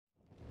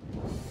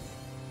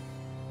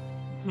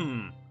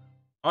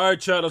All right,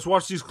 chat. Let's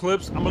watch these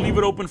clips. I'm gonna leave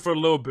it open for a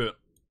little bit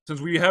since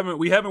we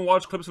haven't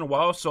watched clips in a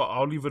while, so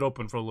I'll leave it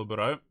open for a little bit.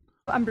 All right.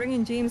 I'm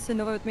bringing James and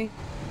Nova with me.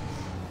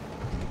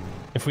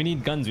 If we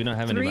need guns, we don't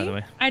have any, by the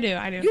way. I do. You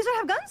guys don't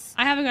have guns?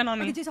 I have a gun on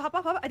me. Okay, James, hop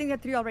up. I think we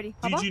have 3 already.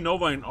 Hop DG up.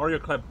 Nova and Arya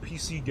Clap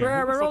PC gang.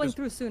 We're rolling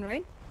through soon,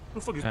 right? Who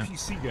the fuck is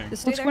PC gang?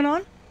 What's going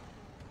on?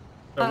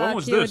 When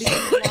was this?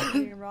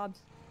 Robbed.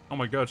 Oh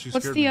my god, she's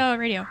What's scared the me.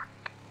 radio?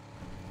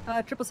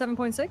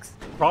 777.6.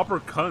 Proper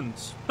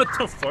Cunts. What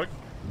the fuck?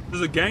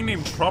 There's a gang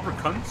named Proper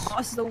Cunts? Oh,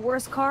 this is the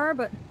worst car,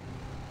 but...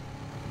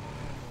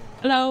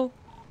 Hello?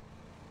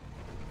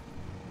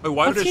 Wait,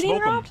 why did they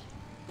smoke them?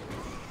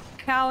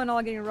 Cow and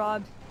all getting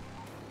robbed.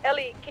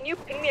 Ellie, can you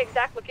ping me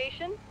exact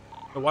location?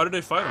 Wait, why did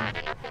they fight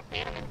them?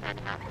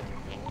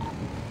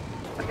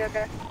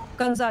 Okay.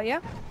 Guns out, yeah?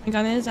 My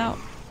gun is out.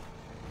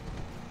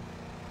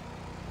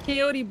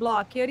 Coyote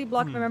Block. Coyote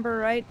Block, if I remember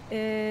right,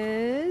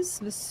 is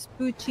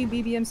Vespucci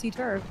BBMC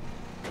turf.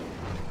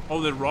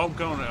 Oh, they robbed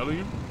gun on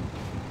Ellie?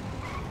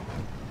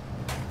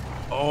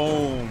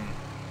 Oh.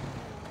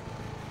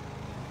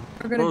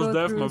 We're gonna Rose go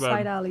Def, through my bad.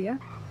 side alley, yeah?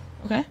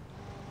 Okay.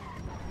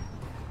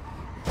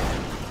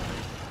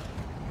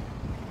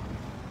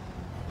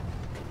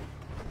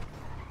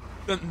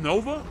 Then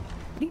Nova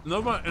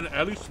and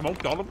Ellie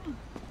smoked all of them?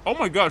 Oh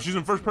my god, she's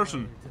in first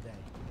person.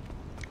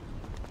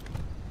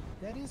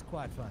 That is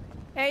quite funny.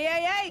 Hey!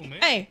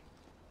 Hey!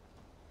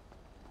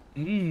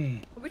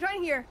 What are we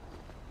trying here?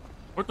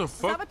 What the Let's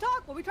fuck? have a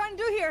talk. What are we trying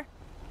to do here?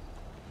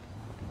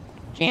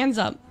 Hands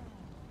up.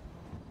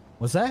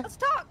 What's that? Let's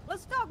talk. What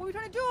are we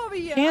trying to do over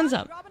here? Hands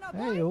up.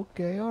 Hey,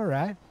 okay, all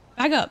right.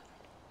 Back up.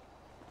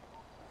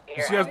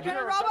 You see how- We're trying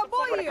to rob a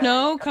boy here.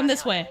 No, come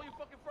this way.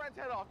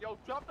 Yo,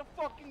 drop the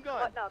fucking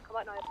gun. Come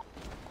on now.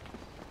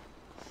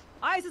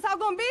 Alright, is this how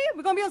it's gonna be?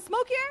 We're gonna be on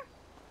smoke here?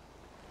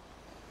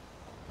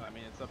 I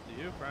mean, it's up to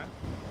you, friend.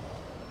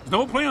 Is no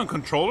one playing on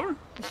controller?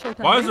 It's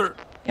showtime, Why is right?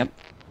 there... Yep.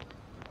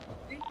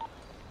 3,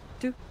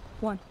 2,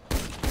 1.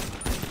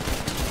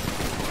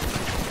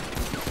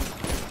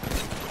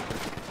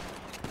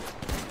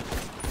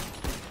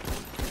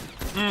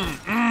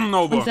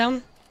 Nova. One's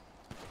down.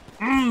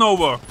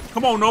 Nova.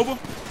 Come on, Nova.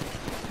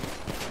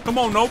 Come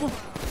on, Nova.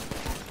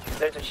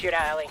 There's a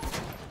shootout, Ellie.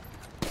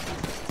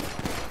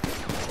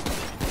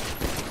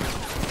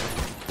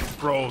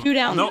 Bro. Two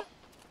down. No.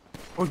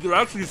 Oh, you're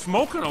actually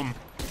smoking them.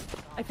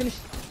 I finished.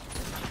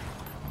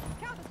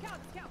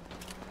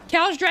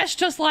 Cow's dressed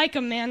just like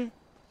him, man.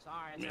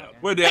 Yeah.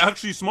 Wait, they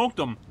actually smoked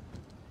them.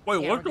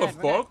 Wait, what the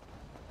fuck?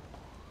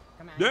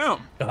 Damn.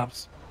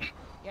 Cops.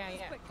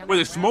 Wait,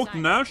 they smoked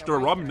Nash? They're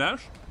robbing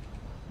Nash?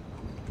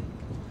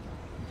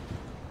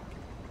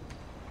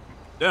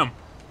 Damn.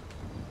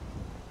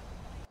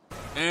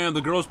 And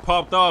the girls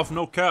popped off,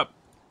 no cap.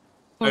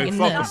 Hey, Look at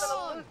fuck 'em. this.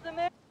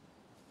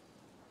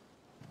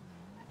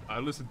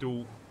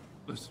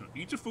 Listen,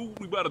 eat your food,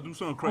 we gotta do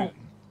something crazy.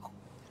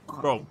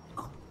 Bro,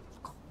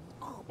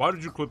 why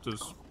did you clip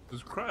this?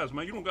 This crash,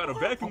 man. You don't got a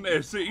vacuum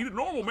that shit. Eat it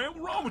normal, man. What's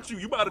wrong with you?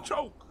 You about to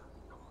choke.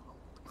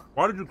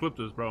 Why did you clip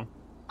this, bro?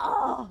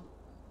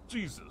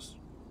 Jesus.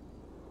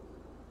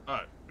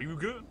 Alright, are you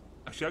good?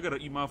 Actually, I gotta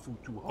eat my food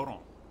too. Hold on.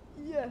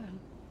 Yeah.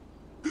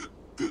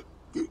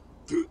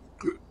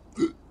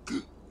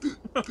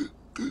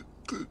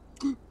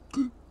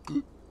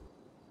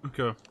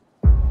 Okay.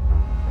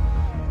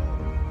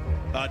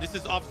 This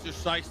is Officer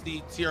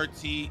Shiesty,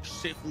 TRT,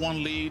 Shift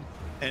 1 lead,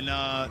 and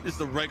this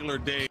is a regular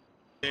day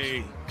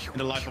in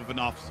the life of an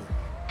officer.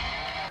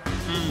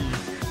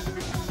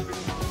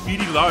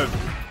 PD Live.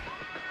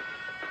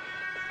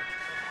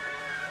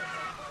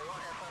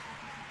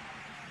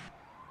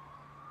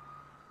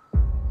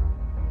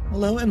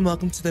 Hello and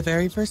welcome to the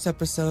very first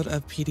episode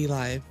of PD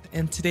Live,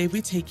 and today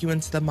we take you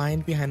into the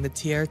mind behind the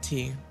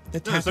TRT, the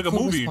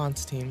Tactical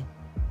Response Team.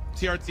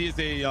 TRT is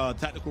a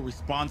tactical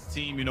response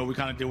team. You know, we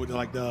kind of deal with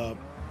like the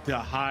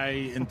high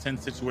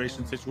intense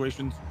situations.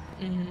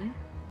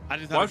 I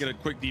just had to get a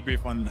quick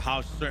debrief on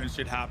how certain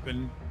shit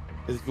happened.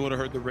 Because if you would have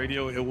heard the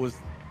radio, it was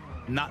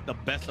not the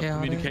best of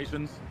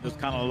communications. It was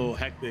kind of a little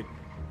hectic.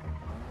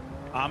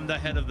 I'm the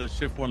head of the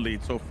Shift 1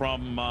 lead, so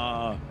from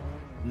 9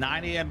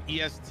 a.m.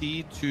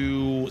 EST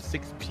to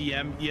 6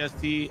 p.m.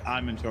 EST,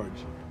 I'm in charge.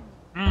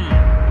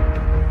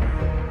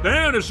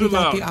 Damn, this We is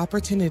got loud. the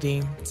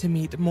opportunity to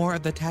meet more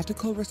of the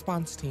Tactical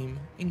Response Team,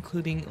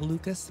 including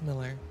Lucas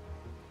Miller.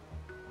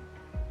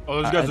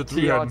 Oh, this guy's a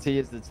three-head. TRT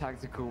is the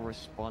Tactical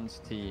Response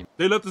Team.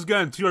 They let this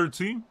guy in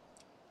TRT?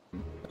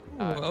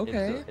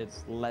 Okay.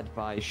 It's led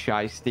by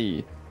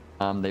Shiesty.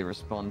 They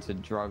respond to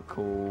drug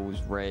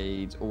calls,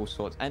 raids, all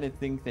sorts,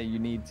 anything that you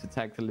need to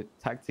tactically.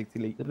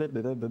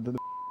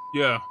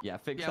 Yeah. Yeah,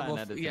 fix Yeah, that well,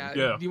 and editing. yeah.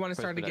 Yeah. Do you want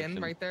to start again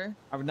Post-production. right there?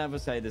 I would never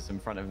say this in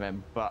front of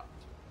him, but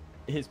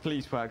his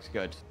police work's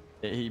good.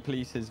 He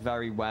polices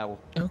very well.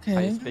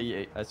 Okay.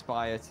 I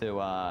aspire to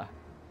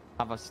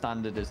have a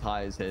standard as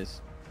high as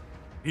his.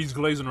 He's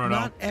glazing right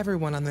Not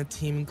everyone on the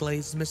team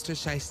glazed Mr.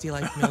 Shiesty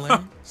like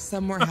Miller.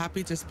 Some were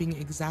happy just being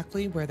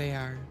exactly where they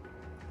are.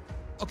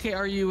 Okay,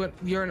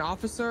 you're an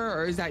officer,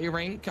 or is that your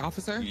rank,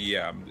 officer?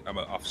 Yeah, I'm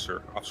an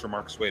officer. Officer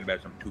Marcus Wade,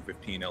 badge number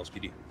 215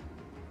 LSPD.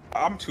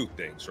 I'm two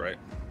things, right?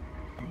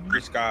 I'm a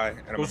grease guy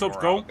and I'm a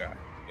morale guy.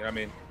 You know what I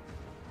mean?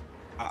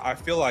 I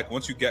feel like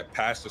once you get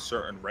past a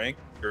certain rank,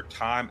 your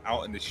time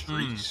out in the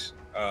streets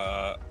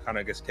kind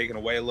of gets taken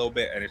away a little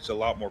bit, and it's a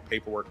lot more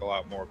paperwork, a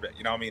lot more.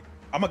 You know what I mean?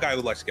 I'm a guy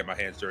who likes to get my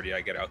hands dirty.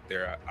 I get out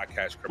there, I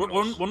catch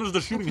criminals. When does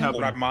the shooting happen?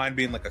 Would I mind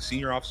being like a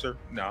senior officer?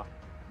 No,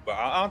 but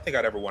I don't think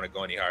I'd ever want to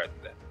go any higher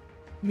than that.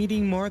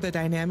 Meeting more of the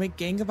dynamic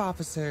gang of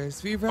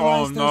officers, we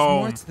realize there's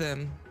more to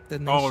them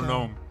than they show.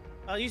 No.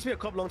 I used to be a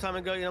cop a long time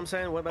ago, you know what I'm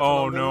saying? Went back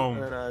Oh, to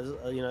London, no.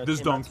 And, you know, This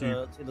came back donkey.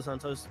 to Los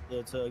Santos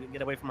to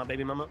get away from my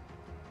baby mama.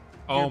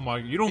 Oh my,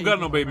 you don't got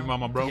no baby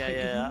mama, bro.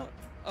 Yeah.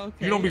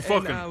 Okay. You don't be and,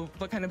 fucking.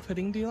 what kind of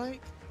pudding do you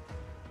like?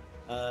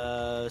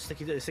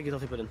 Sticky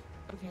toffee pudding.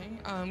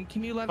 Okay.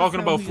 Can you let Talking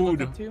us know about who you look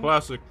food, up to,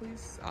 classic.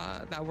 please?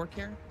 That work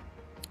here.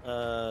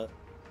 I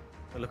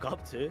look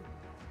up to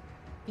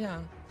Yeah.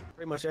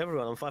 pretty much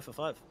everyone. I'm 5 for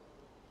 5.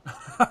 Yeah,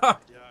 I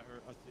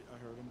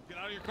heard him. Get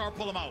out of your car,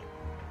 pull him out.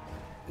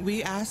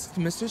 We asked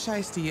Mr.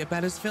 Shiesty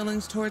about his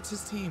feelings towards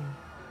his team.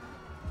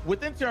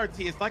 Within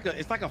TRT, it's like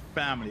a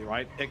family,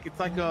 right? It's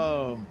like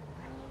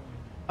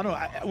I don't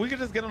know. We could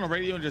just get on the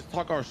radio and just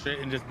talk our shit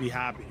and just be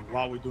happy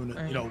while we're doing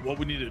it. You know what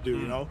we need to do.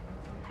 You know,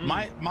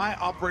 my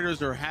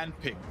operators are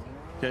handpicked.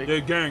 Okay,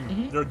 they're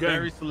gang. They're gang.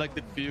 Very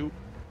selected few.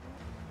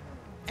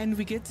 And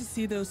we get to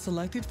see those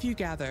selected few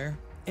gather,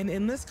 an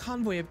endless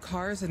convoy of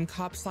cars and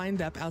cops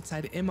lined up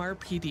outside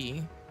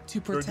MRPD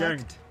to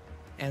protect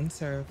and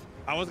serve.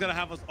 I was gonna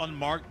have us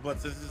unmarked,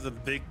 but this is a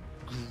big,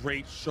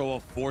 great show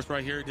of force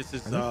right here. This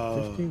is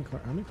 15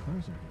 cars. How many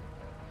cars are there?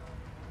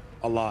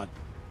 A lot,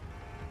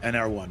 and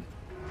R1.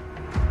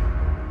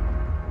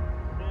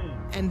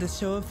 And the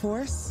show of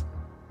force,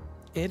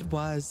 it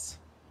was.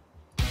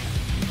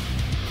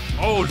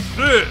 Oh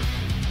shit!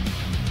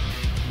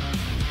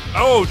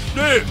 Oh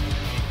shit!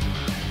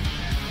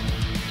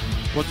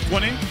 What's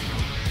 20?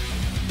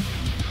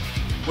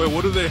 Wait,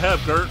 what do they have,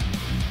 Kurt?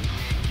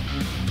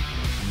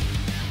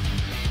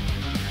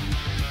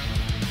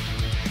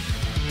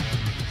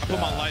 I put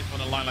my life on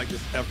the line like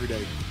this every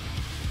day.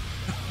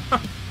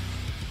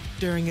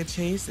 During a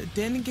chase,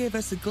 Den gave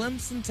us a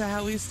glimpse into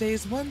how he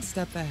stays one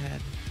step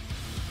ahead.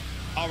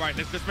 All right,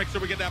 let's just make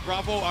sure we get that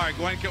Bravo. All right,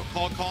 go ahead and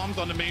call comms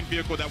on the main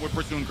vehicle that we're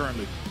pursuing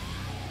currently.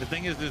 The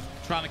thing is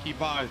trying to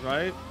keep eyes,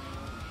 right?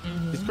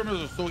 These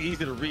criminals are so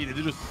easy to read. They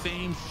do the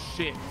same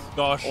shit.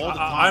 Gosh, all the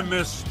I time.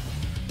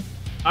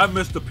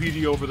 missed the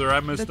PD over there.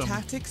 I missed The them.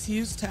 tactics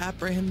used to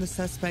apprehend the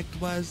suspect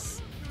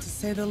was, to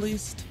say the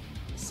least,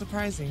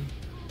 surprising.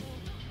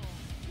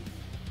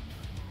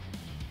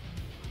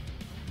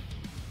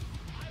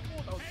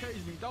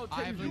 Don't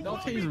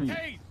tase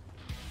me.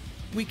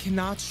 We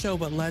cannot show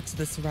what led to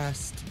this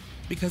arrest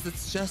because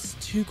it's just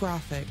too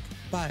graphic,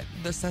 but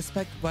the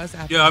suspect was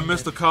apprehended. Yeah, I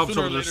missed the cops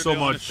Sooner or over there later, so they'll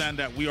much. understand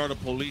that we are the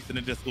police and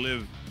they just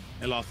live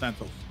in Los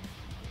Santos.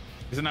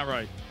 Isn't that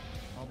right?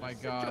 Oh my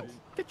God!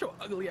 Get your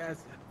ugly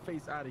ass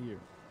face out of here,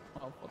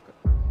 motherfucker.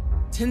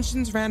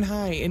 Tensions ran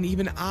high, and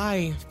even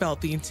I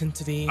felt the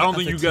intensity. I don't of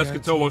think the you guys TRT.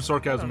 can tell what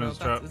sarcasm I don't know is, if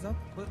that's- chat. Is that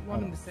what you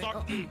wanted to say?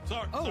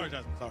 Sorry,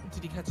 Jasmine. Sorry.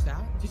 Did you catch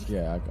that? Did you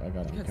Yeah, I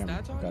got it. catch on that,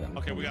 camera. John? Got it.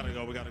 Okay, we gotta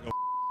go.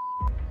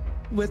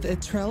 With a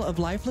trail of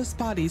lifeless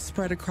bodies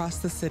spread across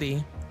the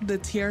city, the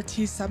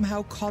TRT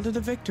somehow called it a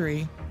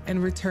victory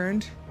and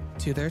returned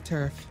to their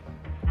turf.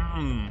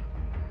 Bro,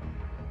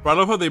 I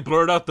love how they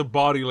blurred out the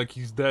body like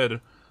he's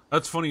dead.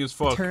 That's funny as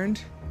fuck.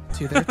 Turned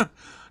to their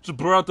Just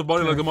blur out the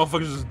body like the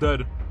motherfucker's just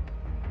dead.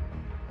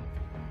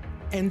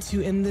 and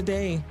to end the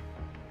day.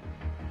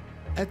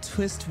 A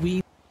twist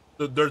we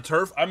Their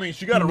turf? I mean,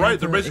 she got it right.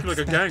 They're never basically like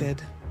a gang.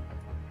 expected.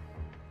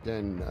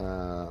 Then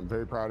I'm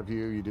very proud of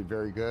you. You did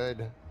very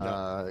good.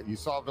 You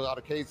solved a lot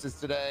of cases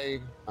today.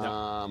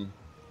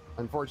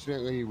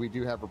 Unfortunately, we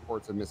do have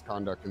reports of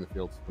misconduct in the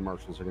field. So the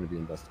marshals are going to be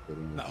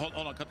investigating No, this.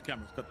 hold on, cut the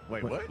cameras.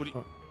 Wait, what? do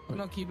you...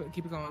 No, keep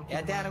it going.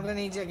 Yeah, Dad, I'm gonna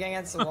need you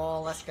against the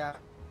wall. Let's go.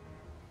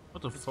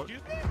 What the fuck?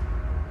 Excuse me?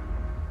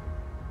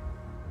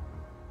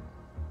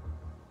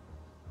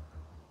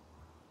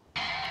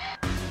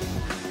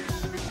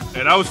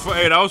 Hey,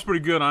 that was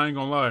pretty good. I ain't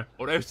gonna lie.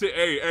 Oh, that shit,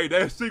 hey,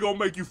 that shit gonna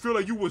make you feel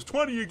like you was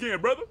 20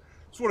 again, brother.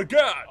 Swear to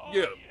God,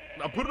 yeah.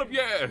 Now put it up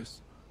your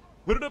ass.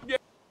 Put it up your.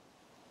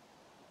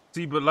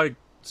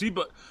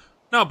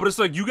 But it's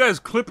like you guys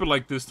clip it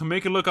like this to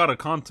make it look out of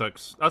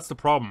context. That's the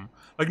problem.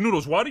 Like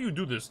Noodles, why do you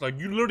do this? Like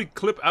you literally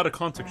clip out of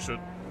context shit.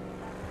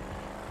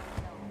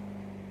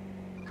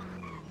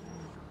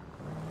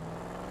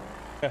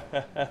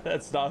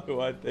 That's not who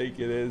I think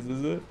it is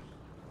it?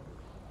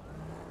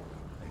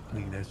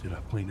 Clean that shit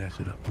up. Clean that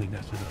shit up. Clean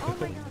that shit up. Oh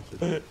my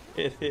God.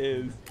 It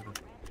is.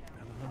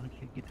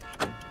 Get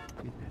that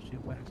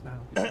shit waxed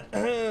out.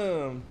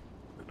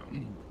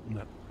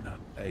 No,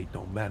 hey,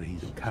 don't matter.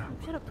 He's a cop.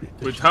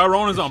 Which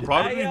Tyrone is on How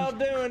Prodigy? y'all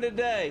doing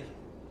today?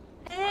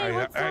 Hey,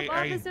 what's up,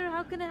 officer?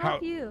 How can I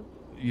help you?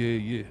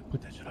 Yeah.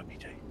 Put that shit up,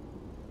 BJ.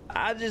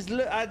 I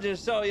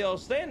just saw y'all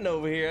standing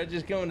over here. I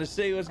just going to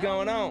see what's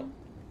going on.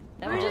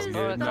 We're just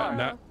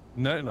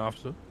Nothing,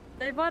 officer.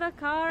 They bought a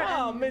car.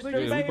 Oh, and Mr. we're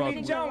just Baby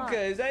waiting a lot.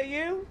 Jonka, is that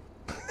you?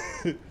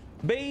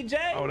 BJ?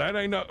 Oh, that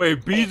ain't no.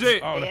 Wait, BJ?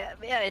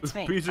 Yeah, it's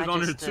me. BJ's I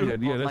on here just, too. Yeah,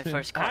 bought that's my him.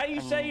 first car. How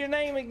you say your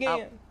name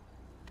again?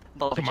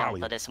 Bobby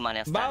Tamale. Jonta, that's my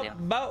name.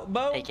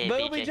 AKA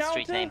Booby BJ,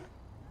 street Jonta? name.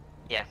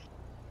 Yeah.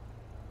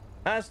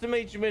 Nice to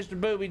meet you, Mr.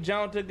 Booby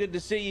Jonta. Good to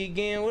see you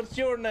again. What's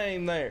your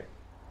name there?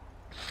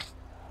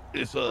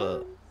 It's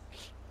Tyrone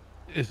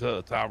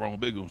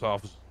Bigum's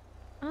office.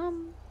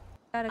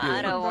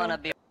 I don't want to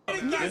be.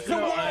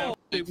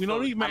 We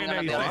don't need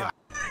mayonnaise.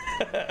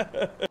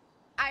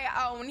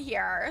 I own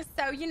here,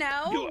 so you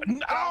know.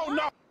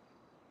 No.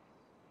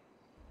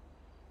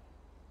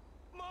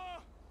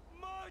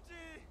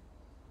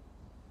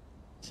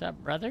 What's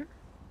up, brother?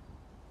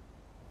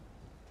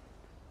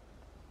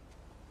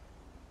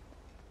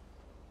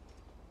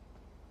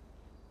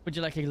 Would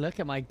you like a look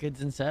at my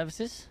goods and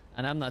services?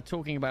 And I'm not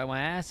talking about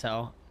my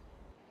asshole.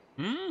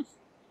 Hmm?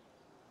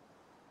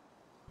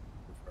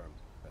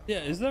 Yeah,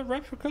 is there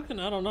rep for cooking?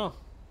 I don't know.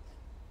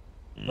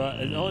 But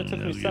it only took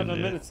me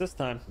 7 minutes this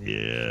time.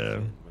 Yeah.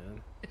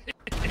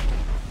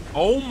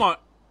 Oh my.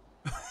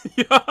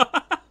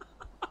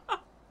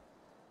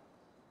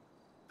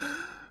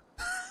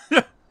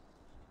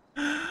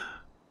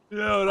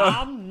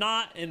 I'm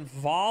not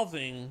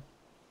involving.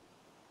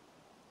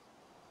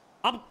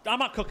 I'm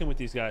not cooking with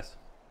these guys.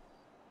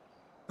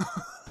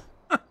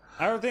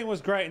 Everything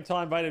was great until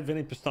I invited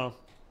Vinny Pistone.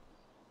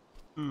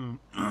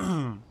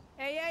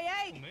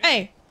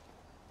 Hey.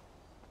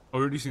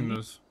 Already seen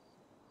this.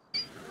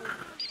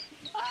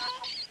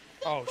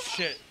 Oh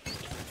shit.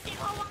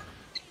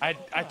 I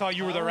thought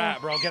you were the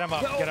rat, bro. Get him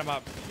up. Get him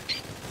up.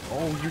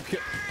 Oh, you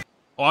can't.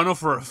 Oh, I know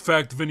for a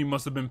fact Vinny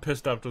must have been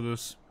pissed after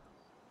this.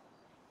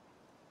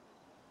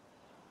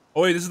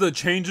 Oh wait, this is the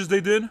changes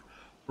they did?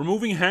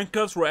 Removing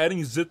handcuffs, we're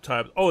adding zip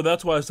ties. Oh,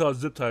 that's why I saw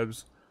zip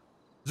ties.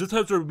 Zip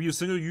ties will be a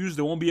single use.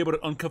 They won't be able to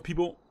uncuff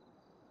people.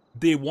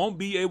 They won't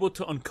be able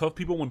to uncuff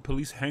people when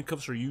police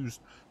handcuffs are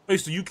used.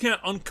 Wait, so you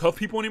can't uncuff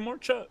people anymore,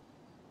 chat?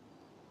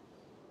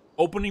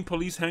 Opening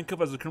police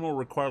handcuff as a criminal will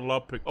require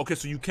lockpick. Okay,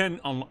 so you can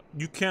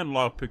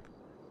lockpick.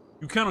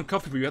 You can't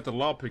uncuff people, you have to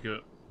lockpick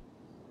it.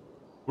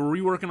 We're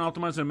reworking and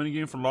optimizing a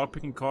minigame for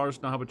lockpicking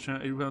cars. Now have a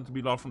chance to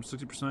be locked from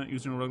 60%.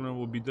 Using a regular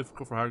will be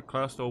difficult for higher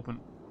class to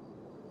open.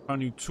 Found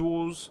new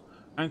tools.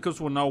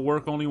 Handcuffs will now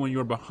work only when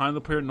you're behind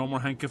the player. No more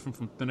handcuffing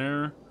from thin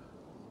air.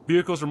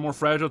 Vehicles are more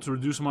fragile to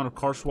reduce amount of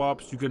car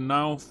swaps. You can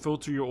now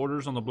filter your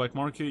orders on the black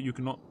market. You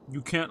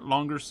can't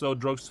longer sell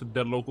drugs to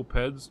dead local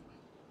peds.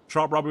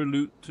 Shop robbery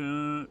loot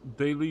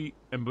daily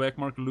and black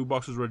market loot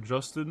boxes were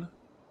adjusted.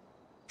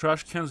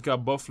 Trash cans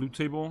got buff loot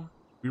table.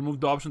 We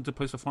removed the option to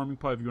place a farming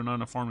pile if you're not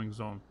in a farming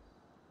zone.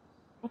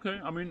 Okay,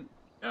 I mean,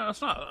 yeah,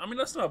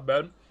 that's not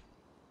bad.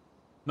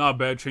 Not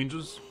bad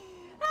changes.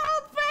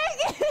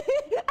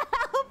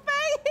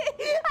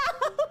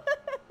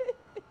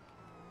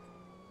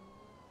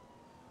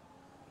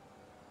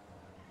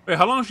 Wait,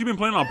 how long has she been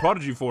playing on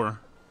Prodigy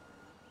for?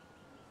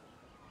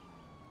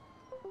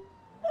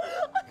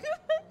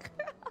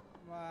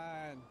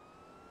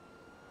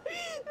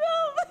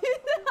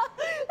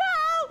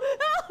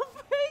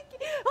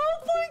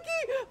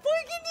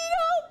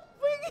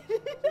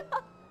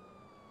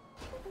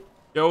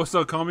 Yo, what's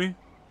up, Kami?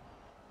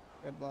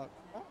 Good luck.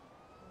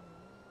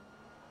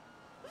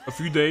 A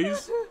few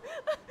days?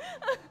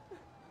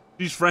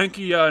 She's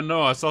Frankie? Yeah, I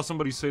know. I saw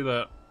somebody say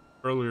that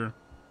earlier.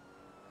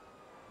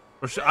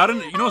 Or I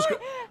didn't. You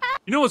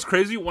know what's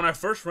crazy? When I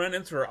first ran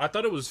into her, I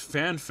thought it was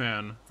Fan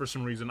for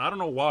some reason. I don't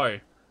know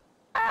why.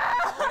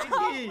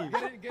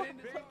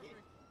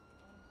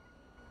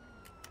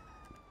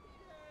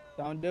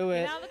 Don't do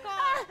it.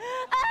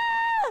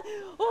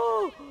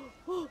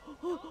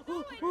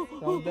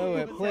 Don't do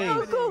it,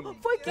 please.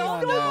 Come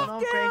on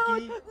now.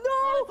 Frankie.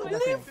 No,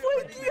 leave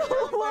Frankie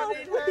alone,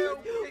 please.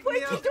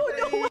 Frankie,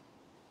 don't do it.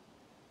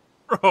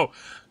 Bro,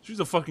 she's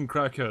a fucking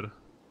crackhead.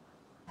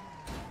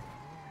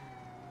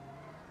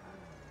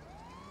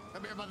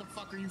 Come here,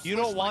 motherfucker. You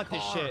don't want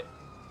this shit.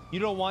 You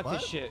don't want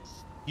this shit.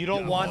 You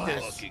don't want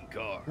this. Fucking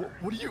car.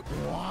 What do you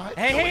want?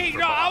 Hey,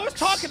 no, I was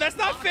talking. That's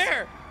not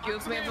fair.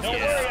 Life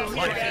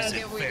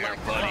isn't fair,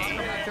 buddy.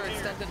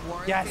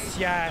 Yes,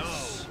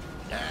 yes.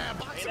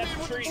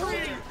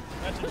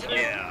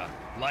 Yeah,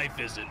 life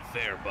isn't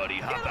fair, buddy.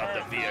 Hop out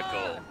the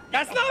vehicle.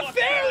 That's not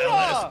fair,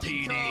 though.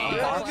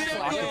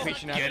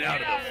 LSPD. Get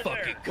out of the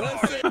fucking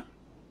car.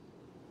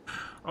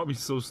 I'll be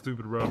so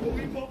stupid, bro.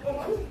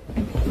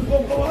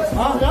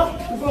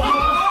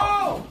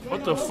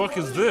 What the fuck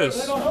is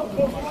this?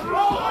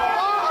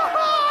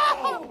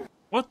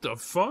 What the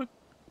fuck?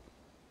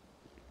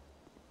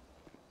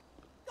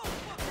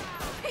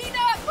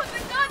 Peanut, put the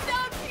gun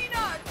down,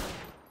 Peanut!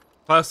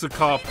 Classic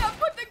cop. Peanut,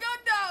 put the gun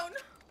down!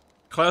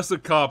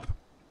 Classic cop.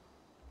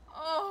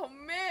 Oh,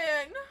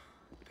 man.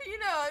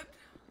 Peanut.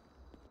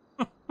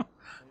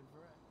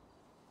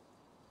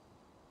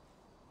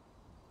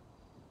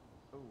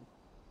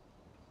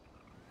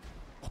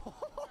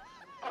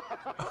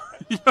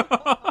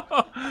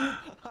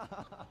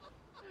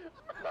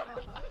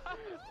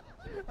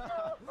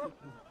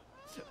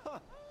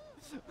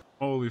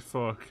 Holy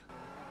fuck.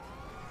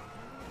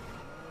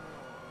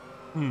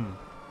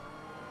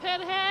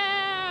 Hit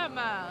him!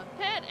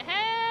 Hit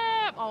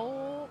him!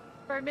 Oh.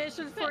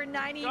 Permission for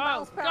 90 Go,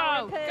 miles per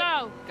hour.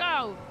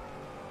 go!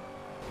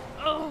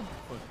 Oh.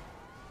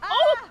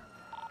 Oh!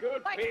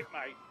 Good pit,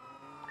 mate.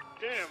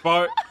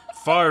 Damn.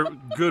 Fire,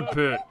 good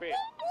pit.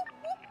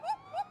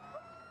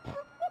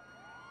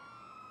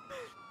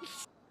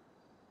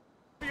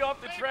 Get me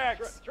off the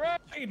tracks. Get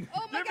me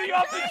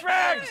off the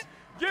tracks.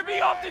 Get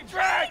me off the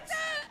tracks.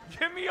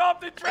 Get me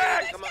off the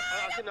tracks. Come on,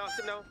 I can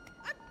know.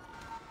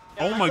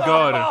 Oh my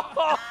god.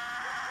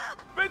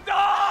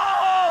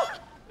 Vidal!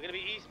 We're gonna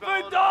be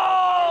eastbound. Vidal!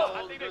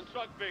 I think they're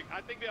struck big.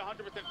 I think they're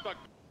 100% struck.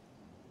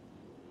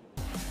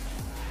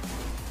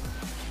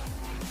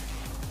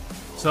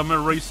 Summit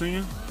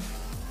Racing.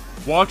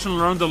 Watch and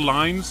learn the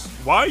lines.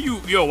 Why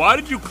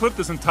did you clip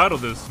this and title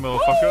this,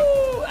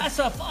 motherfucker? Ooh, that's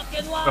a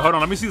fucking line. Wait, hold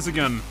on, let me see this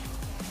again.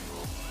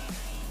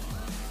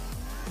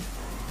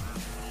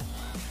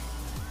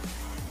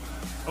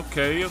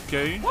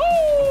 Okay. Woo,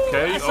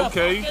 that's a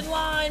fucking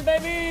line,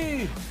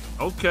 baby.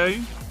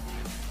 Okay.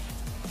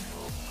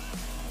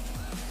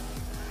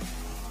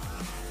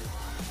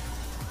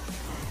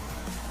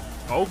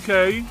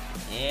 Okay.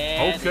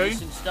 Yeah, okay. they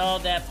just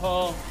installed that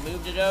pole,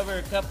 moved it over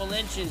a couple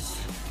inches.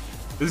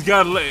 This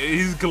guy,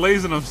 he's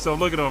glazing himself.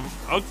 Look at him.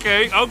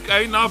 Okay,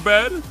 not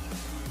bad.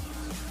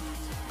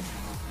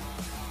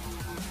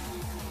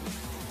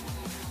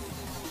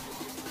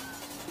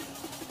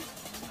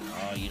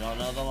 Oh, you don't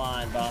know the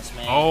line, boss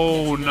man.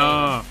 Oh,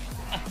 nah.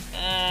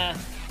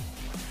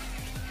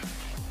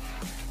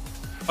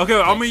 Okay,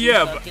 I mean,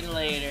 yeah.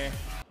 Later.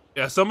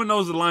 Yeah, someone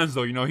knows the lines,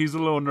 though. You know, he's a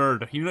little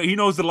nerd. He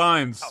knows the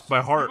lines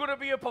by heart. You're gonna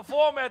be a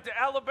performer at the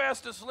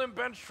Alabaster Slim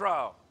bench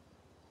trial.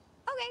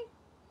 Okay.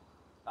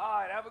 All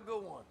right, have a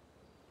good one.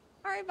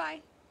 All right,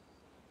 bye.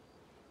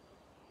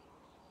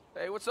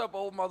 Hey, what's up,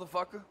 old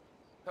motherfucker?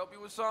 Help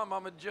you with something?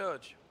 I'm a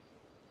judge.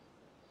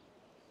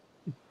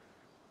 I'm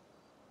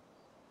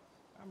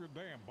your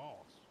damn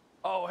boss.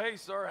 Oh, hey,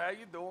 sir, how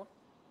you doing?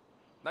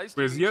 Nice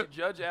Wait, to meet you,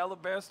 Judge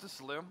Alabaster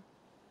Slim.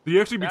 Did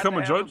he actually become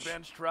a judge?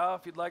 Bench trial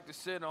if you'd like to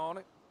sit on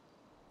it.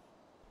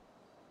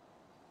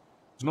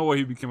 There's no way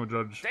he became a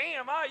judge.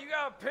 Damn, you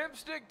got a pimp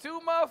stick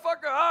too,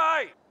 motherfucker? All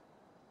right.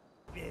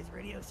 His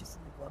radio's just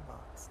in the glove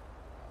box.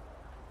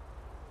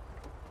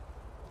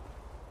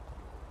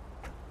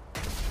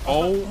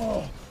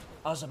 Oh.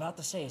 I was about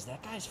to say, is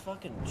that guy's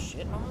fucking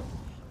shit on?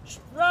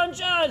 Just run,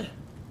 Judd!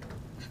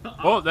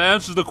 Well, that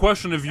answers the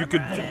question if you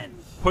could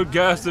put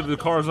gas if the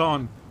car's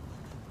on.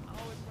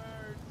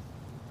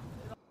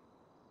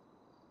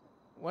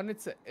 When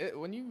it's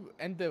when you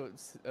end the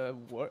a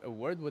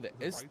word with an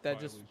is, that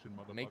just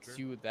makes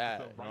you that.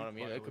 You know what I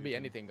mean? It could be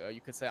anything.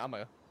 You could say I'm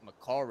a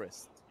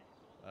carist.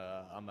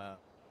 I'm a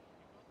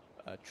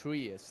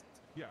treeist.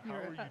 Yeah, how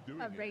are you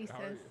doing? A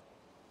racist.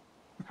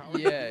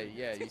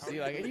 Yeah. You see,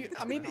 like,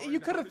 you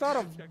could have thought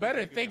of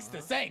better things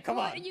to say. Come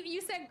on. You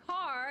said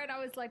car, and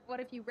I was like, what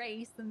if you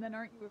race, and then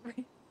aren't you a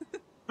racist?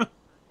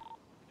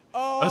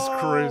 Oh, that's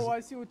crazy. I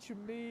see what you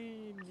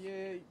mean.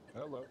 Yeah.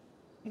 Hello.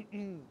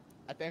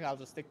 I think I'll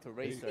just stick to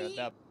racer at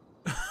that.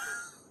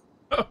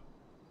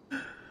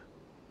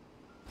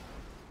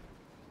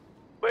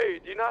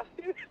 Wait, do you not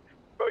see this?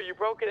 Bro, you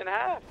broke it in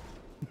half.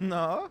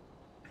 No.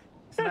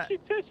 Yes, you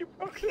did. You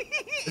broke it.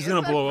 It's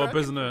gonna blow up,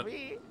 isn't it?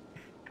 Okay,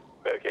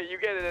 you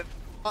get it.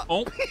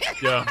 Oh,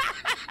 yeah.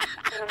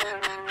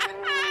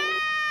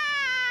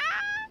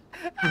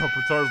 Bro,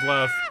 Patar's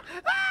laugh.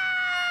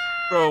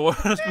 Bro,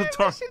 what is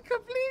Patar?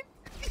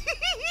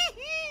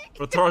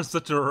 Patar's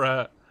such a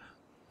rat.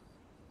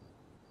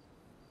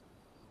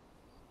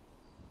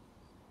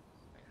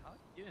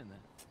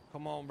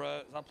 Come on,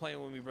 bro. Stop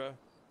playing with me, bro.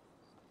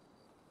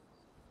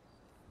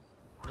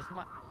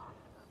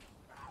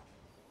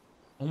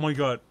 Oh my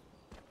god.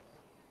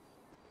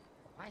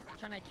 Why is he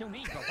trying to kill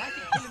me, bro? Why is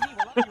he killing me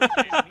while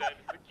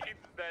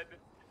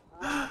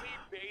I'm Rami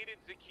baited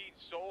Zakit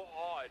so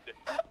hard.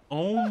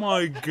 Oh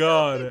my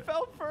god.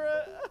 Fell for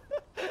it.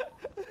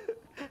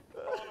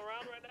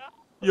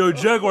 Yo,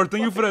 Jaguar,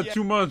 thank you for that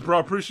 2 months, bro. I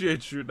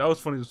appreciate you. That was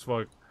funny as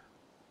fuck.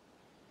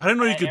 I didn't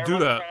know you could do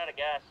that.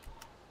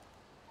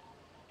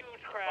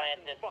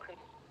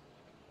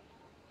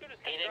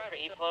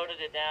 He floated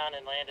it down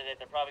and landed it.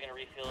 They're probably gonna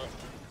refuel it.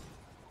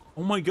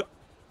 Oh my god.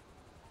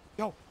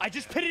 Yo, I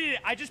just pitted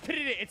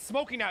it. It's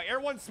smoking now.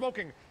 Air one's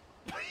smoking.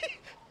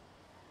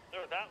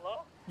 They're that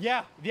low?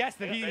 Yeah. Yes.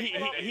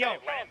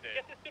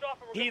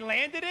 He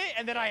landed it,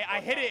 and then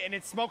I hit it, and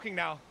it's smoking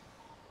now.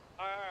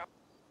 All right.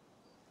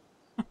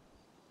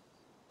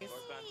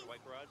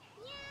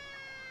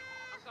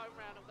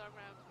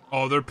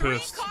 Oh, they're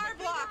pissed.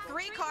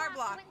 3 car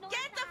block.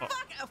 Get the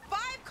fuck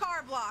 5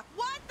 car block.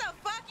 What the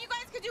fuck? You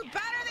guys could do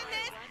better than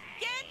this.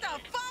 Get the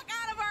fuck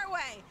out of our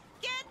way.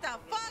 Get the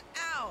fuck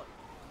out.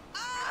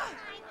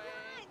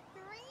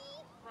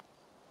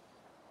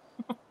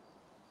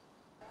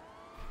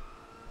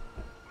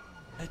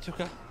 Hey,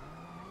 Tuka.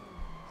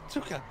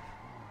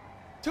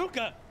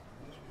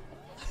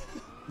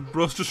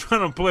 Bro's just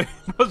trying to play.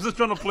 Bro's just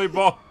trying to play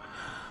ball.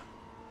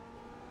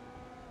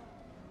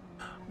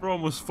 Bro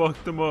almost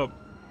fucked him up.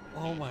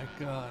 Oh my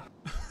god.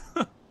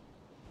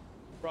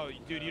 Bro,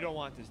 dude, you don't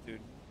want this, dude.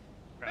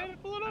 Bro,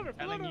 pull it over, I'm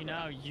telling you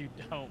now, you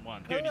don't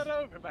want Pull this. it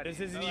over, buddy. This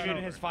isn't even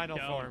his final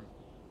Don't form.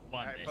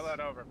 Want Alright, this. pull it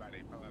over, buddy.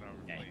 Pull it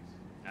over, Okay.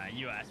 please.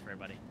 You asked for it,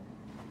 buddy.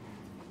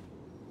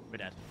 We're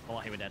dead.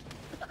 Wallahi, we're dead.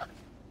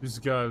 These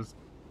guys.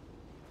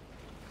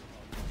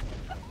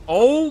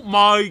 Oh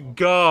my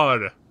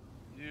god.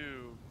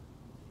 You.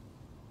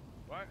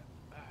 What?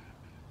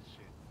 Shit.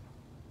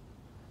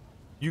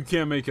 You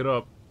can't make it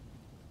up.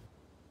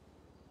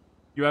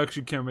 You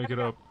actually can't make it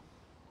up.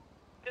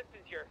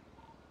 Distance here.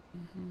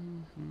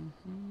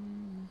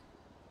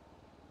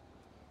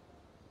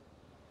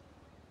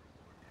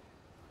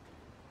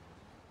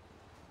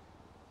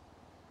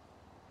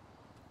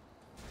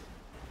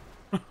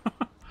 Yo,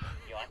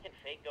 I can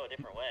fake go a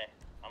different way.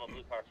 I'm a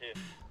blue car too.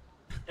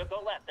 Yo,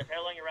 go left. They're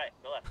parallel on your right.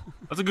 Go left.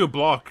 That's a good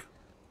block.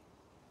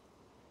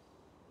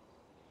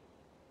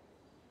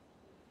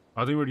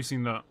 I think we already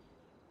seen that.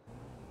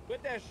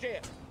 Quit that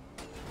shit.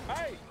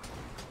 Hey!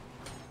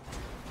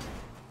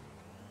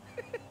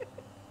 You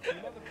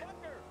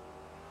motherfucker!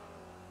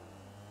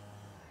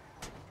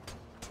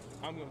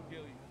 I'm gonna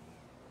kill you.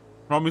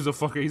 Rami's a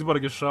fucker. He's about to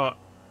get shot.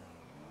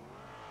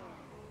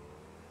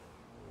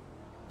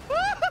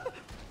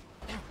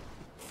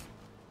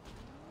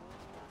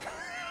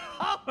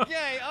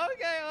 Okay,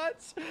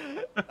 Hutch.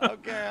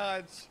 Okay,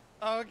 Hutch.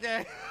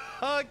 Okay,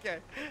 okay.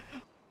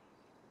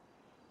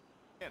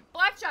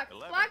 Blackjack!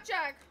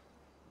 Blackjack!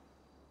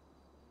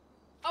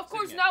 Of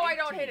course, no, I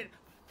don't hit it.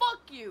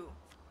 Fuck you!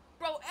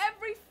 Bro,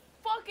 every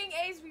fucking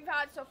ace we've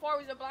had so far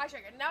was a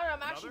blackjack, and now that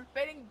I'm actually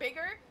betting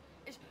bigger,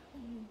 it's...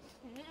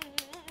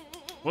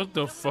 What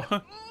the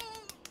fuck?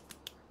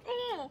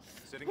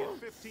 Sitting at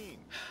 15.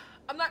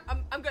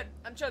 I'm good.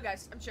 I'm chill,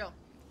 guys. I'm chill.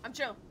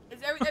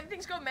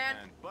 Everything's good, man.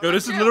 Yo,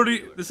 this is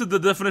literally, this is the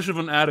definition of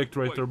an addict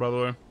right there, by the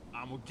way.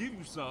 I'm gonna give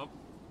you some,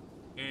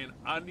 and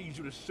I need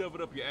you to shove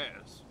it up your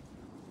ass.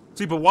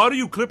 See, but why do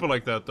you clip it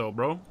like that, though,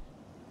 bro?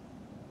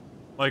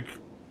 Like...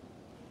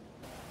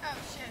 Oh,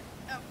 shit.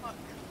 Oh, fuck.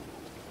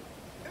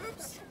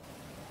 Oops.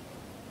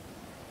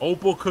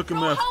 Opal cooking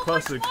meth,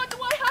 classic. How much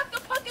more do I have to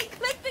fucking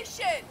clip this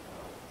shit?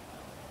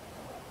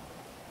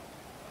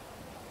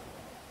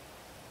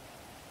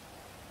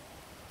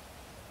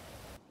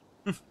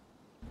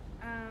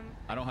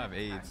 I don't have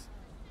AIDS.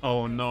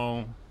 Oh,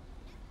 no.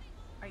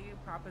 Are you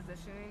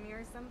propositioning me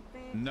or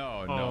something?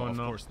 No, Oh, of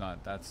no. course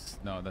not. That's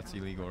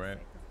illegal, right?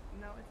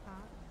 No, it's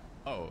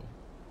not.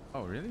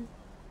 Oh, really?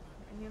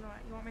 And you know what?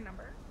 You want my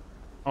number?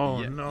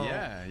 Oh, yeah, no.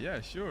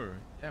 Yeah, sure.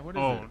 Yeah, what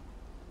is Oh.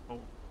 it?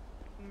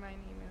 My name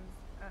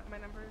is, my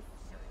number is...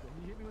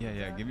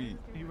 Yeah, give me.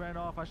 He ran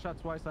off. I shot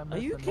twice. I missed.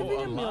 Are you him. giving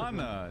him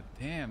Alana?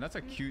 Damn, that's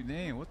a cute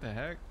name. What the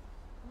heck?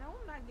 No,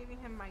 I'm not giving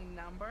him my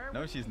number.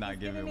 No, she's not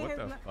giving. me What his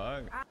the nu-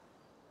 fuck?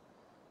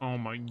 Oh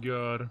my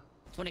god.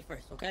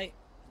 21st, okay?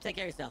 Take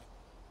care of yourself.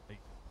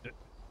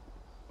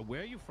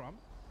 Where are you from?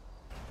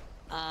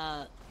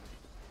 Down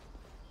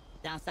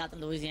south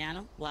in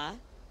Louisiana. Why?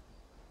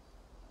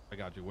 I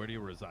got you. Where do you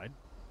reside?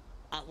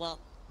 Well,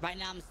 right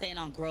now I'm staying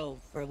on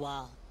Grove for a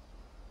while.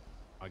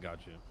 I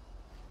got you.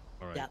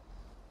 All right. Yep.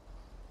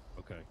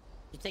 Okay.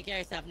 You take care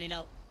of yourself,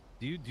 Nino.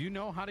 Do you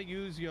know how to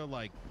use your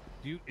like?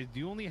 Do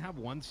you only have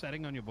one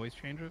setting on your voice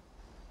changer?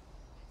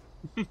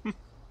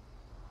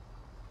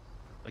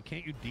 Like,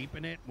 can't you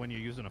deepen it when you're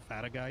using a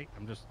fatter guy?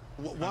 I'm just.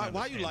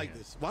 Why you like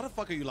this? Why the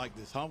fuck are you like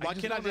this, huh? Why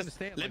can't I don't just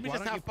understand. let Like, me why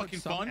just don't have you put fucking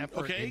some fun? effort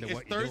Okay, into it's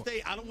what you're doing?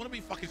 Thursday. I don't want to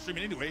be fucking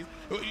streaming anyways.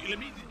 Let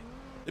me.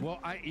 Well,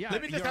 yeah,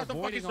 let me just you're have some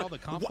avoiding fucking all the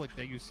conflict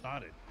that you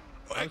started.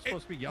 I was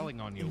supposed to be yelling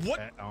on you What?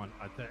 at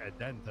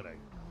Den today.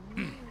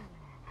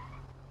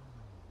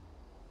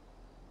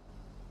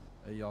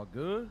 Hey, y'all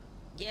good?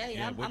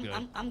 Yeah, we're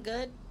good. I'm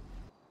good.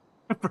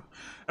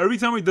 Every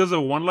time he does a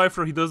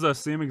one-lifer, he does that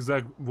same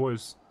exact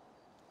voice.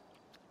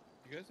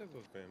 You guys have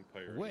a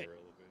vampire Wait. in your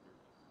elevator.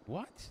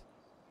 What?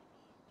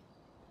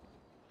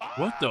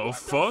 What the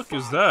fuck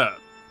is that?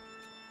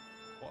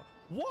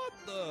 What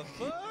the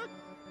fuck?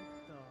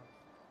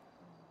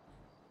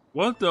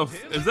 What the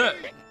is that?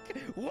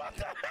 What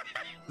the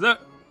Is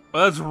that?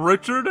 Oh, that's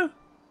Richard?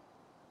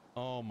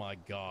 Oh my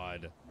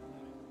god.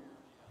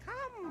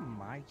 Come,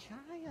 my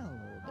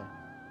child.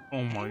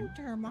 Oh my.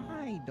 Enter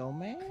my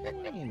domain.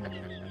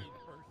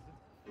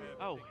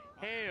 Oh,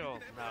 hell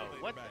no.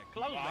 What?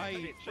 Close that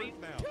shit, Chief.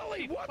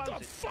 Kelly, what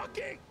the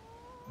fucking?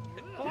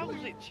 Close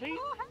it, Chief.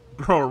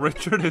 Bro,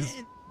 Richard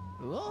is.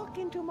 Look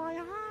into my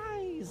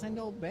eyes and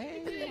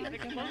obey my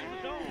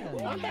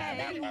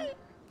command.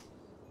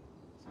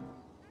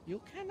 You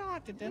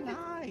cannot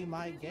deny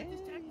my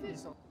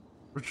gaze.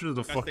 Richard is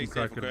a fucking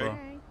crackhead, bro.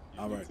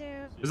 All right.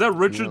 Is that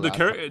Richard You know, the last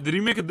character? Did he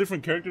make a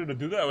different character to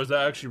do that, or is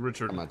that actually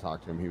Richard? I'm gonna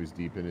talk to him. He was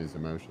deep in his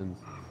emotions.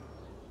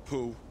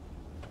 Who?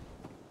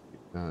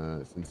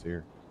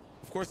 Sincere.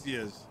 Of course he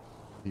is.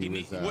 He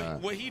was,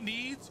 what he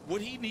needs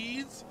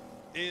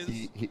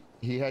is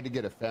he had to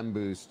get a Fem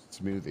Boost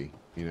smoothie.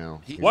 You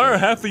know. Why are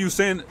half of you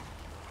saying?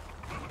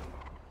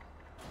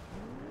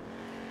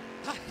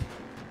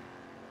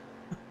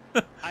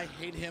 I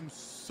hate him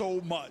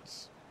so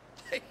much.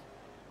 I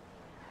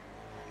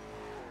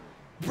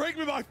Bring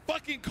me my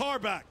fucking car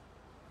back.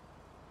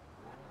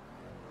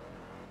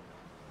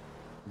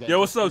 Yo,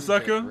 what's up,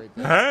 sucker?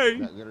 Hey.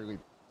 That literally.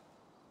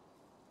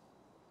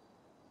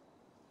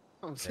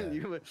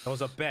 That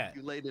was a bet.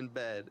 You laid in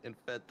bed and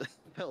felt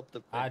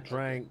the. I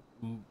drank.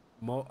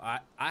 I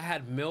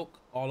had milk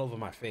all over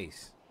my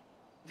face.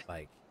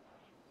 Like.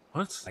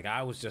 What? Like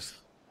I was just.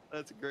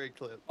 That's a great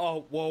clip.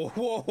 Oh,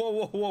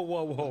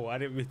 whoa. I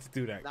didn't mean to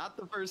do that. Not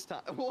the first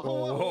time.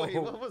 Whoa,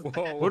 wait, what was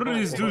that? What are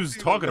these dudes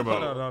talking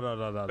about?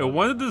 No. Hey,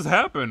 when did this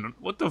happen?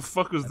 What the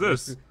fuck is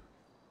this?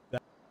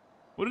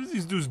 What are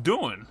these dudes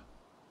doing?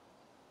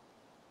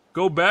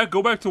 Go back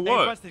to Hey,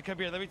 what? Busted, come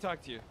here. Let me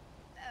talk to you.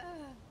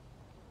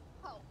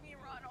 Help me,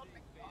 Ronald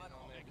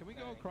McDonald. Can we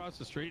go across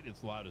the street?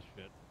 It's loud as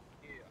shit.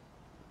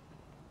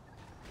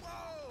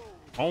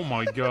 Oh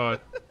my god.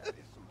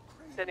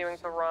 Continuing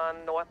to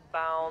run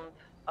northbound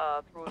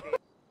through the.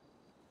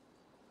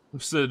 Who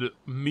said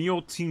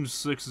Meal Team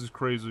 6 is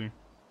crazy?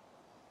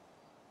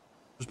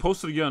 Just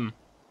post it again.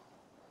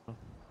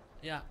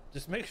 Yeah,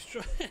 just make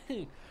sure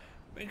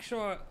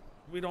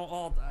we don't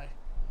all die.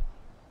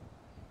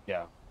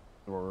 Yeah,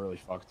 we're really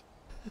fucked.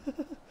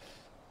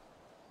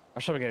 I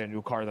should get a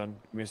new car then.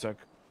 Give me a sec.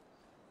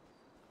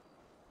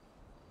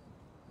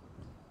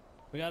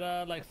 We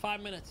got like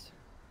 5 minutes.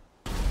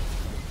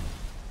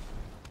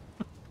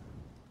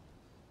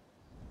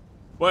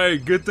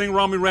 Wait, good thing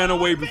Rami ran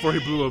away before he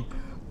blew up.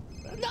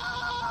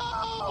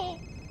 No!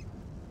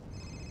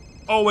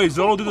 Oh wait,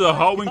 Zoro did the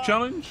hot wing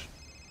challenge?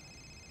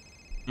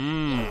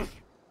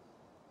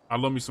 I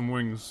love me some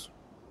wings.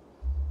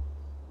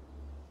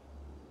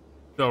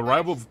 The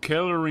arrival of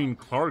Kellerine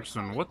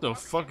Clarkson. What the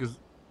fuck is...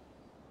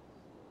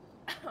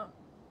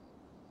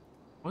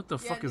 What the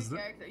fuck is that?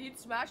 Character. You'd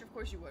smash, of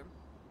course you would.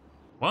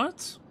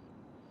 What?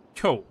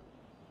 Yo.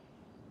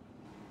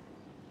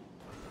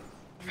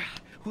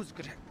 Who's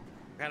good? I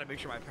gotta make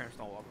sure my parents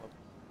don't walk up.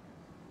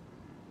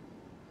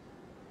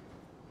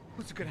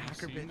 Who's a good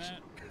hacker, bitch?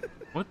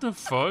 What the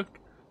fuck?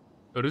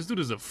 Oh, this dude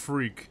is a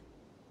freak.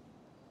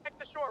 Back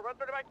to shore. Run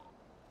through the back.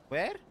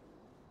 Where?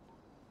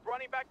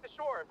 Running back to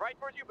shore. Right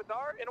towards you,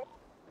 Bazaar.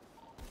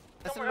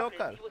 That's a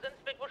local. He was in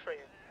this big bush right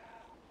here.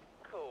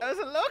 Cool. That's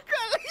a local.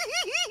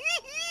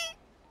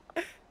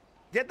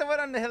 Get the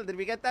one on the hill. Did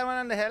we get that one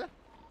on the hill?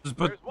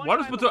 Why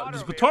does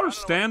Batar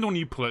stand when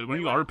you play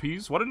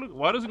RPs? Why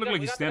does it look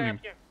like he's standing?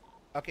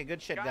 Okay,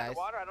 good shit, guys.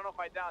 Water. I don't know if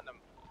I downed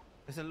them.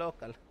 It's a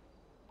local.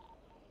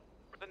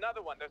 There's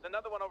another one. There's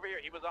another one over here.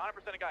 He was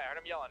 100% a guy. I heard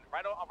him yelling.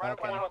 Right over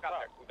Okay. the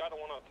helicopter. We got the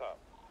one on top.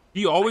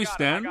 He always I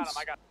stands?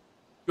 got him.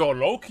 Yo,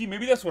 low-key,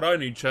 maybe that's what I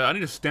need, chat. I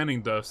need a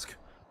standing desk.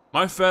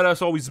 My fat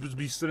ass always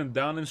be sitting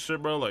down and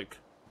shit, bro. Like,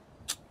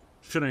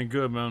 shit ain't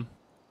good, man.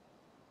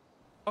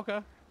 Okay.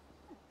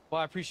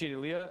 Well, I appreciate it,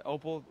 Leah.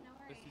 Opal,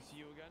 nice to see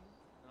you again.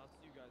 And I'll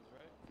see you guys,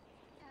 right?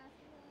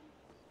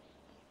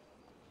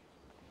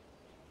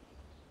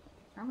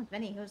 Wrong with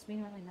Vinny, he was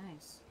being really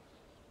nice.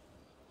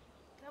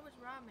 That was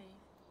Rami.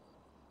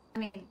 I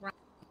mean,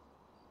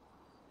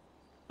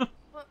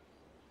 Well,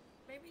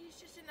 maybe he's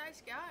just a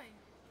nice guy.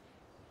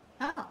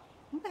 oh,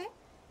 okay.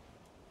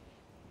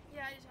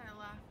 Yeah, I just had to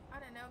laugh. I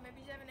don't know.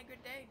 Maybe he's having a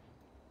good day.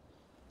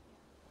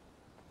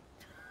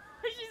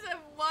 She said,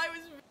 "Why was?"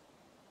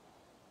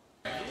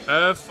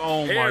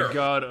 Oh my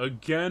god,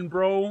 again,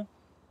 bro?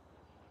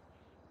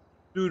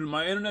 Dude,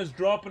 my internet's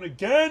dropping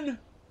again?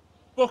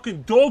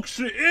 Fucking dog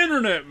shit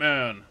internet,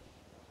 man.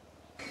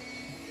 I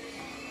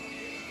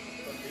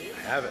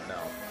have it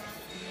now.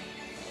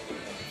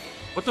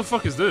 What the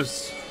fuck is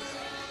this?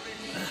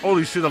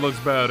 Holy shit, that looks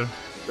bad.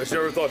 Bet you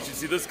ever thought you'd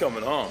see this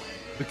coming, huh?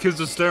 The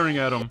kids are staring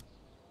at him.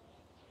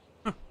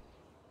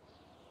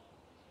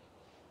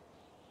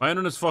 My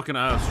internet's fucking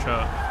ass,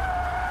 chat.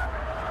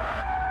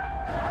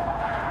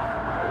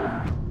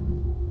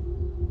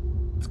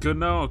 It's good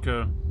now?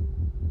 Okay.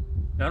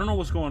 I don't know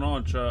what's going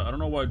on, chat. I don't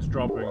know why it's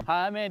dropping.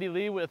 Hi, I'm Andy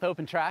Lee with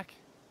Open Track.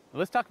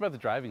 Let's talk about the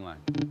driving line.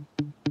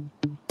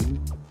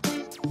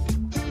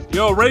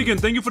 Yo, Reagan,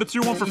 thank you for the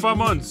tier 1 for 5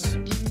 months.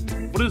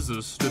 What is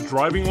this? The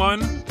driving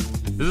line?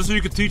 Is this so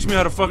you could teach me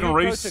how to fucking When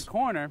you race? approach a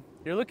corner,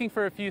 you're looking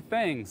for a few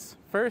things.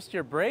 First,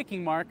 your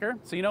braking marker,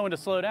 so you know when to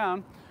slow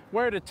down,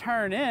 where to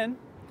turn in,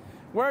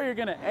 where you're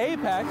gonna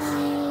apex,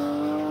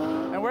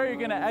 and where you're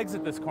gonna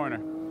exit this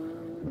corner.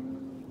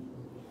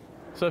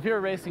 So if you're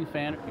a racing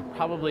fan, you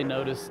probably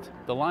noticed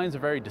the lines are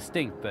very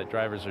distinct that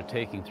drivers are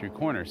taking through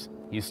corners.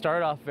 You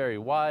start off very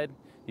wide,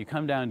 you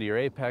come down to your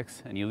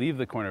apex, and you leave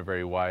the corner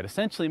very wide,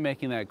 essentially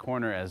making that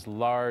corner as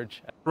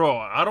large. Bro,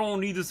 I don't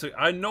need this.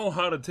 I know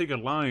how to take a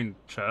line,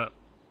 chat.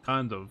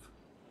 Kind of.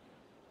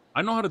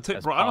 I know how to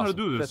take, bro, I know how to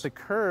do this. At the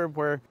curb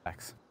where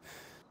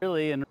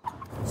really and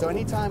so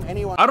anytime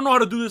anyone I don't know how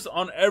to do this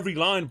on every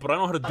line, but I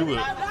know how to do it.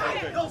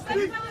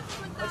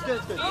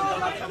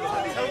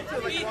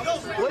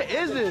 What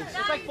is this?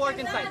 It's like fork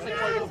inside. It's like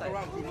fork inside.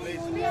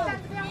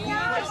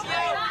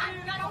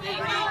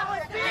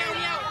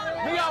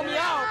 Meow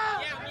meow.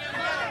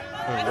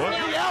 Wait, what?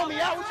 Meow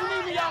meow. What you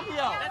mean meow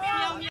meow?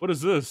 What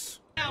is this?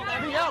 Meow.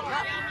 What do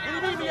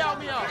you mean meow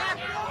meow?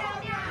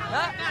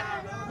 Huh?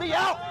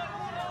 Meow.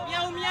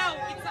 Meow meow.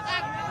 It's a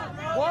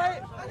act.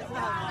 What?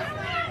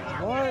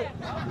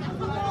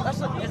 What?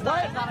 That's a what?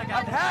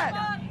 I've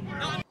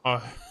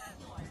had.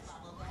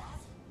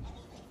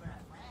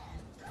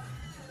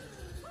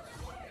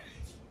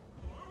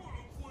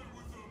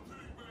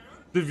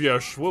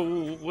 Divyash,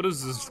 what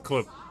is this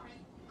clip?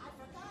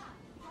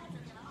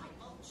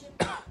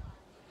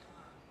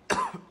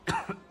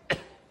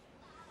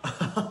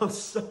 Oh,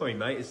 sorry,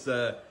 mate. It's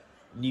a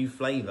new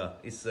flavour.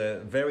 It's a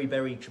very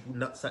berry triple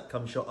nutsack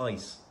cum shot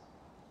ice.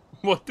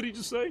 What did he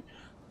just say?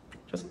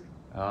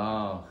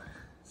 Oh,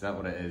 is that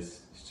what it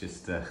is? It's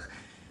just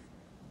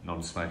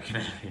non-smoking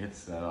area,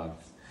 so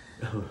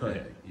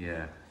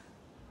yeah.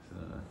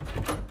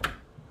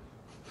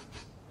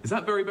 Is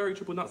that very berry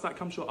triple nutsack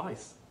cum shot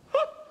ice?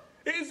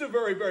 It is a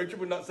very berry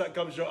triple nutsack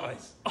cum shot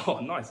ice. Oh,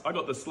 nice. I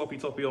got the sloppy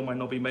toppy on my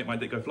knobby, make my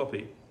dick go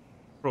floppy.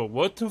 Bro,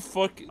 what the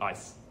fuck?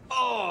 Ice.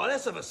 Oh,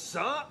 let's have a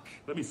suck.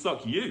 Let me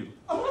suck you.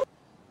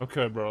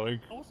 Okay, bro. Like,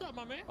 Oh, what's up,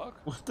 my man?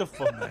 what the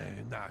fuck?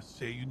 Man, nah,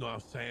 shit, you know what I'm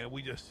saying?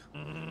 We just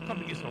come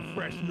to get some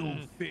fresh new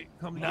fit.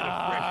 Come to get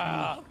a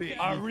fresh new fit.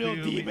 A you real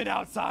feel me? demon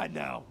outside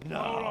now. No.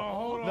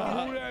 Hold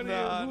on. Who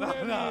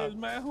that is,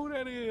 man? Who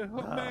that is?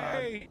 Man,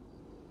 hey.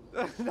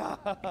 What's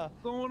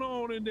going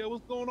on in there?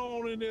 What's going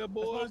on in there,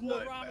 boys? That's my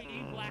boy Rami,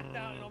 he blacked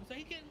out, you know what I'm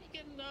saying? He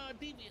getting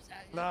devious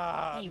out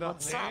here. Nah,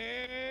 what's up?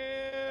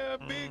 Yeah,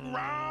 Big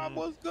Rob,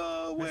 what's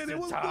good with it?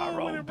 What's good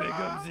Tyrone with it,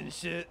 Biggums Rob? and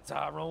shit.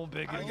 Tyrone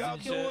Biggums How y'all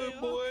and shit. doing,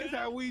 boys?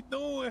 How we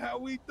doing? How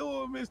we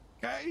doing, Mr.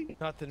 K?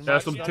 Nothing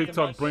That's much, some nothing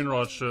TikTok much. brain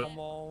rot shit. Come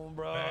on,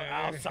 bro. Man,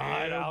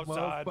 outside.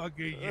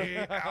 motherfucker,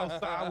 yeah,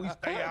 outside. We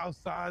stay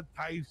outside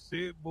type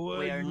shit, boy.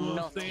 We are you know what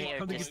not I'm saying? here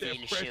Come to get that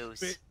steal fresh shoes.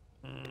 fit.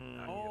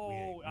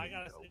 Oh, I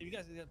gotta say, you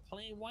guys got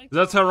plain white. Is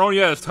that Tyrone?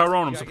 Yeah, it's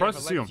Tyrone. I'm You gotta surprised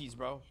to get see him. Alexis,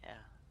 bro. Yeah.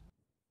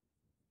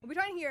 What are we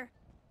trying to hear?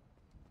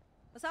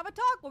 Let's have a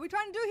talk. What are we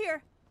trying to do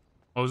here?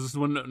 Oh, is this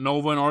when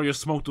Nova and Arya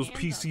smoked those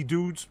PC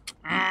dudes?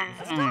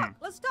 Let's talk.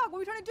 Let's talk. What are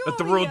we trying to do? Let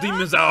the over real here,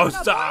 demons huh?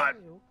 outside.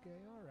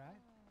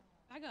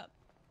 Back up.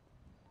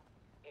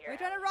 We're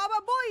trying to rob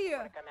our boy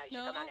here.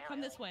 No, come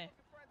this way.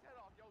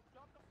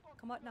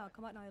 Come out now.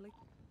 Come out now, Ellie.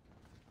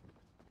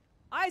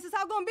 Alright, is this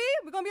how it's gonna be?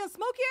 We're gonna be on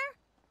smoke here?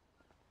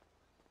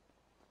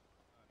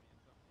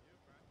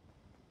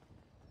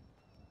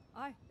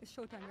 Alright, it's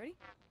showtime. Ready?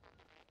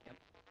 Yep.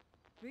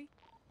 3,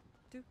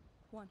 2,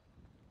 1.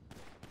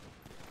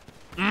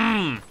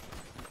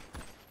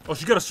 Oh,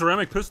 she got a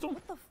ceramic pistol?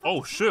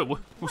 Oh shit!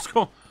 What's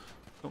going?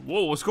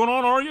 Whoa! What's going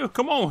on, Arya?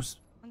 Come on! One's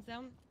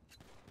down.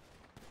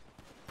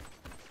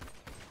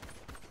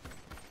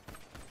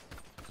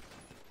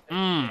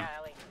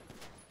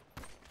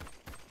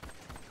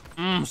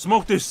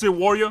 Smoke this shit,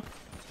 warrior.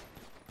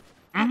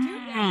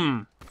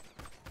 I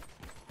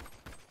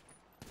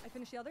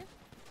finished the other.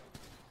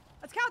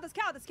 That's cow. That's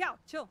cow. That's cow.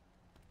 Chill.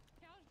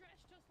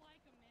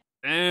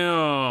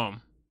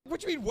 Damn.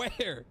 What you mean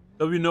where?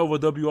 W Nova,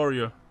 W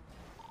Arya.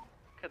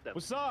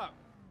 What's up?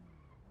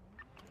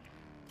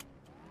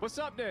 What's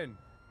up, then?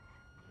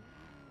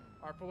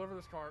 Alright, pull over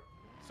this car.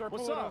 Sir,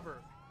 What's pull it up? over.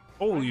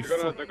 Holy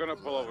fuck. They're gonna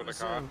pull over the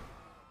car.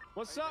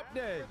 What's up,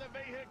 then? The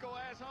vehicle,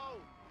 asshole.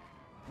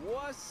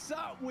 What's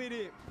up with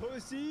it,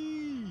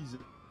 pussies?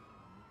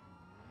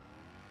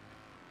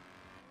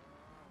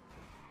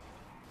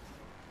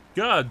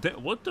 God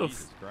damn! What the?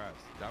 Jesus Christ,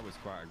 that was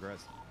quite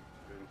aggressive.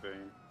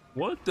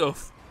 What the?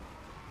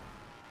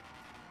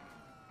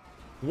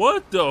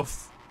 What the?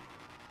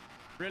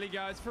 Really,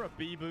 guys, for a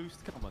B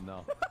boost? Come on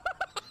now.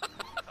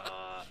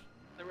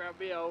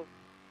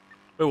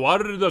 Wait, why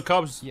did the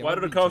cops? Yeah, why what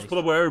did the beat, cops Jason? pull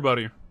up with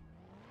everybody?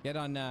 Get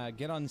on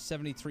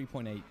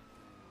 73.8. Yeah,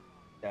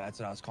 that's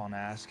what I was calling to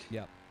ask.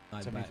 Yep.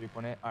 I bet. 73.8.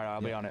 All right,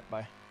 I'll be on it.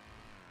 Bye.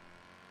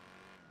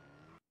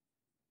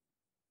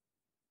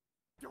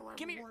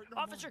 Give me your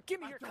officer.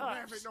 Give me your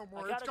cuffs. No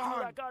more. I gotta do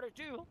what I gotta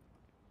do.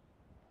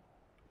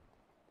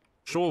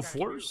 Show of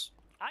force?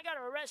 I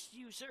gotta arrest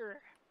you, sir.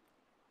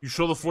 You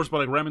show the force by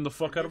like ramming the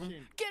fuck out of him?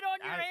 Get on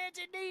your hands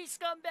and knees,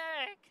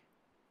 scumbag.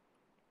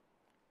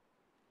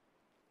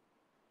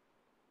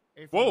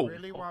 If Whoa. you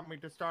really want me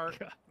to start,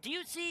 Do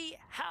you see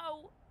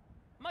how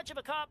much of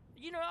a cop?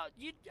 You know,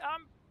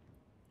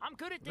 I'm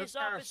good at this, Let's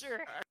ask-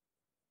 officer.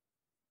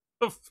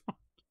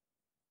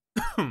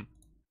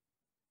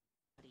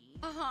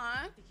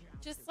 Uh-huh.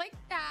 Just like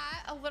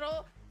that. A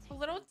little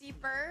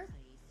deeper.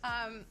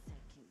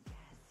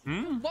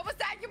 What was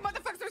that you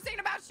motherfuckers were saying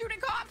about shooting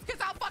cops? Cause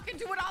I'll fucking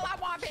do it all I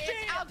want, bitch.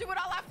 I'll do it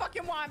all I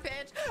fucking want,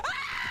 bitch.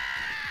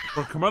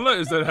 Bro, Camilla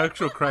is that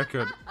actual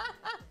crackhead.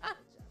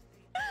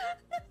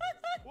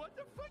 What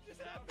the fuck is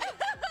happening?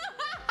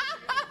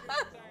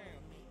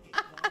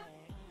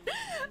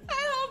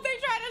 I hope they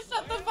try to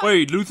shut the fuck.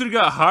 Wait, Luther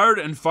got hired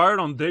and fired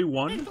on day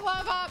one?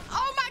 Glove up.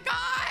 Oh my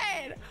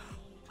god.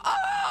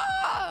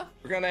 Oh!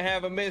 we're gonna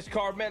have a Miss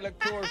Carmela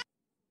course.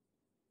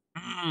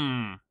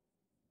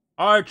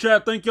 Alright,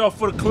 chat, thank y'all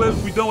for the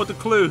clips. We done with the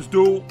clips,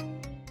 dude.